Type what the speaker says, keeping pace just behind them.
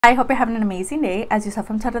I hope you're having an amazing day. As you saw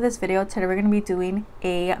from the title of this video, today we're going to be doing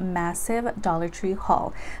a massive Dollar Tree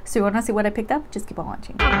haul. So you want to see what I picked up? Just keep on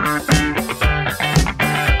watching.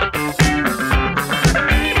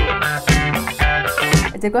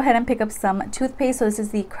 I did go ahead and pick up some toothpaste. So this is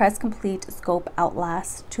the Crest Complete Scope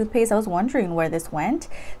Outlast toothpaste. I was wondering where this went.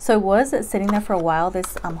 So it was sitting there for a while,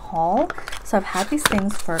 this haul. So I've had these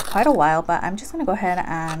things for quite a while, but I'm just going to go ahead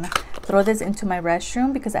and throw this into my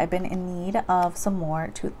restroom because I've been in need of some more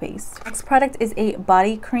toothpaste. Next product is a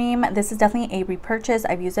body cream. This is definitely a repurchase.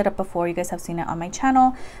 I've used it up before. You guys have seen it on my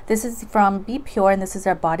channel. This is from Be Pure, and this is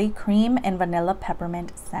their body cream in vanilla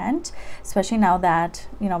peppermint scent. Especially now that,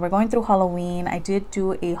 you know, we're going through Halloween. I did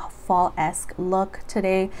do a fall-esque look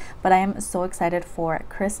today, but I am so excited for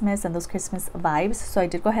Christmas and those Christmas vibes. So I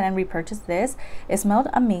did go ahead and repurchase this. It smelled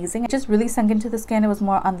amazing. It just really sunk into the skin. It was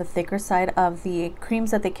more on the thicker side of the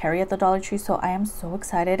creams that they carry at the Dollar Tree. So I am so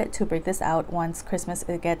excited to break this out once Christmas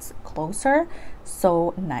gets closer.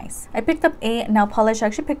 So nice. I picked up a nail polish. I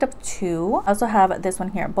actually picked up two. I also have this one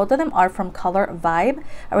here. Both of them are from Color Vibe.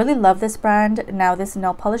 I really love this brand. Now this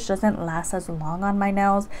nail polish doesn't last as long on my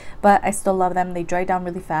nails, but I still love them. They dry down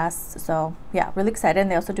really fast. So yeah, really excited. And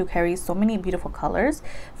they also do carry so many beautiful colors.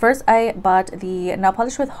 First, I bought the nail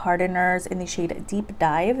polish with hardeners in the shade Deep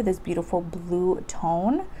Dive, this beautiful blue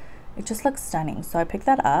tone. It just looks stunning, so I picked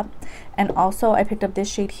that up. And also I picked up this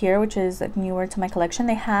shade here, which is newer to my collection.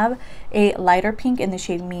 They have a lighter pink in the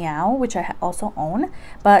shade Meow, which I also own,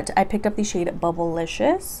 but I picked up the shade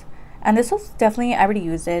Bubbleicious. And this was definitely, I already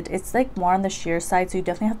used it. It's like more on the sheer side, so you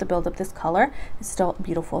definitely have to build up this color. It's still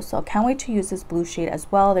beautiful, so I can't wait to use this blue shade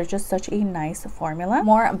as well. They're just such a nice formula.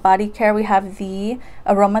 More body care, we have the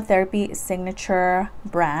Aromatherapy Signature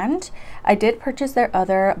brand. I did purchase their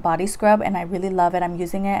other body scrub and I really love it. I'm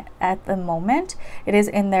using it at the moment. It is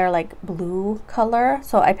in their like blue color,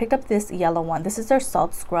 so I picked up this yellow one. This is their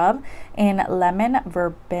salt scrub in lemon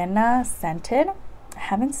verbena scented. I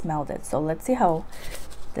haven't smelled it, so let's see how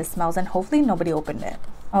this smells, and hopefully nobody opened it.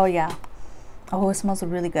 Oh yeah, oh, it smells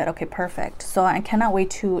really good. Okay, perfect. So I cannot wait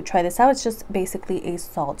to try this out. It's just basically a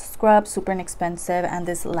salt scrub, super inexpensive, and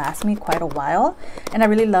this lasts me quite a while. And I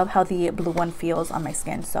really love how the blue one feels on my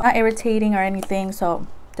skin, so not irritating or anything. So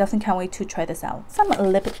definitely can't wait to try this out. Some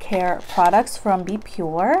lip care products from Be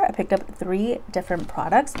Pure. I picked up 3 different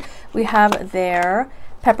products. We have their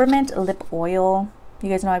peppermint lip oil. You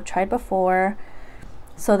guys know I've tried before.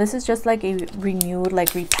 So this is just like a renewed, like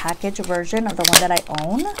repackaged version of the one that I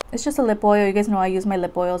own. It's just a lip oil. You guys know I use my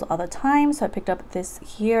lip oils all the time, so I picked up this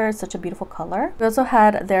here. It's such a beautiful color. We also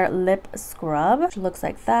had their lip scrub, which looks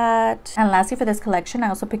like that. And lastly, for this collection, I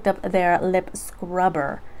also picked up their lip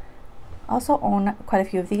scrubber. I also own quite a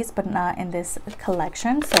few of these, but not in this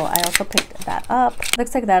collection, so I also picked that up.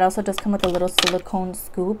 Looks like that also does come with a little silicone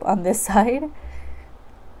scoop on this side.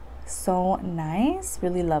 So nice,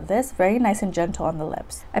 really love this. Very nice and gentle on the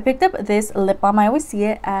lips. I picked up this lip balm. I always see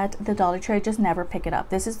it at the Dollar Tree, I just never pick it up.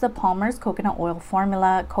 This is the Palmer's Coconut Oil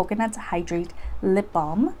Formula Coconut Hydrate Lip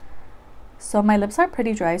Balm. So my lips are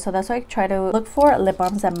pretty dry, so that's why I try to look for lip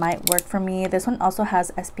balms that might work for me. This one also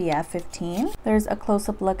has SPF 15. There's a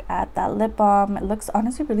close-up look at that lip balm. It looks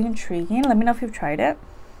honestly really intriguing. Let me know if you've tried it.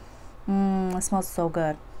 It smells so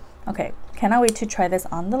good. Okay, cannot wait to try this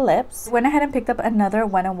on the lips. Went ahead and picked up another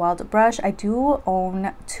Wet n Wild brush. I do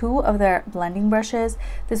own 2 of their blending brushes.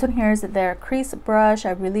 This one here is their crease brush.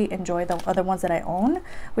 I really enjoy the other ones that I own,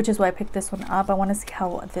 which is why I picked this one up. I want to see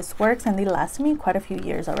how this works, and they last me quite a few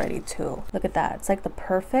years already too. Look at that. It's like the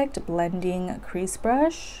perfect blending crease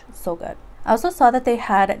brush. So good. I also saw that they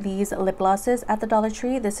had these lip glosses at the Dollar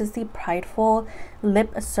Tree. This is the Prideful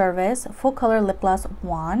Lip Service Full Color Lip Gloss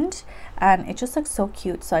Wand, and it just looks so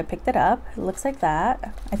cute, so I picked it up. It looks like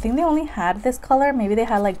that. I think they only had this color. Maybe they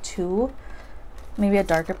had like 2, maybe a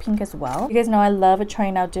darker pink as well. You guys know I love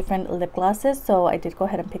trying out different lip glosses, so I did go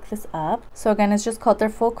ahead and pick this up. So again, it's just called their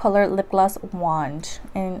Full Color Lip Gloss Wand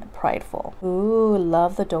in Prideful. Ooh,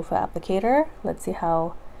 love the doe foot applicator. Let's see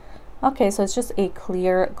how. Okay, so it's just a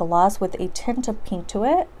clear gloss with a tint of pink to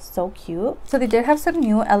it. So cute. So they did have some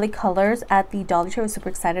new LA colors at the Dollar Tree I was super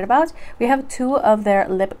excited about. We have 2 of their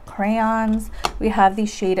lip crayons. We have the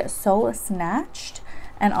shade So Snatched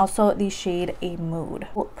and also the shade A Mood.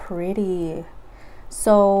 Oh, pretty.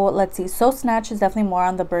 So let's see. So Snatched is definitely more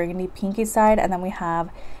on the burgundy pinky side, and then we have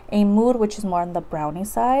A Mood, which is more on the brownie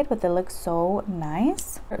side, but they look so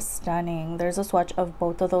nice. They're stunning. There's a swatch of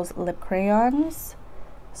both of those lip crayons.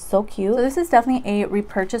 So cute. So this is definitely a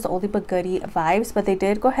repurchase oldie but goodie vibes, but they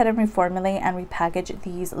did go ahead and reformulate and repackage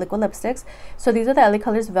these liquid lipsticks. So these are the LA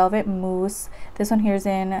Colors Velvet Mousse. This one here is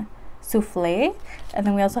in Soufflé, and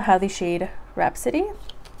then we also have the shade Rhapsody.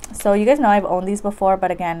 So you guys know I've owned these before,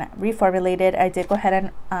 but again, reformulated. I did go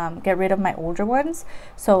ahead and get rid of my older ones.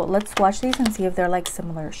 So let's swatch these and see if they're like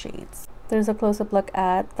similar shades. There's a close-up look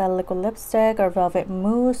at the liquid lipstick or velvet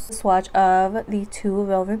mousse. Swatch of the two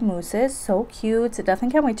velvet mousses. So cute.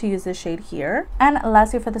 Definitely can't wait to use this shade here. And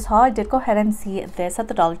lastly for this haul, I did go ahead and see this at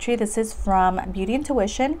the Dollar Tree. This is from Beauty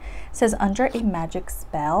Intuition. It says Under a Magic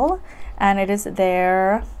Spell, and it is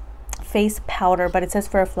their face powder, but it says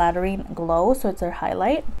for a flattering glow, so it's their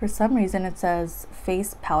highlight. For some reason it says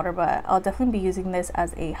face powder, but I'll definitely be using this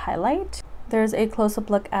as a highlight. There's a close-up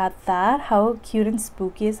look at that. How cute and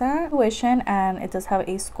spooky is that? Intuition, and it does have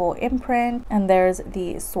a skull imprint. And there's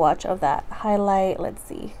the swatch of that highlight. Let's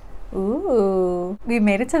see. Ooh, we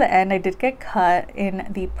made it to the end. I did get cut in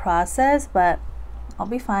the process, but I'll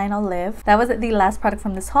be fine, I'll live. That was the last product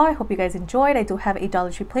from this haul. I hope you guys enjoyed. I do have a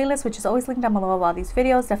Dollar Tree playlist, which is always linked down below of all these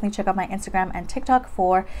videos. Definitely check out my Instagram and TikTok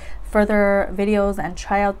for further videos and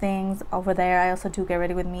try out things over there. I also do get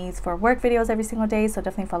ready with me's for work videos every single day, so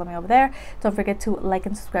definitely follow me over there. Don't forget to like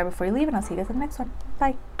and subscribe before you leave, and I'll see you guys in the next one.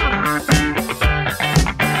 Bye.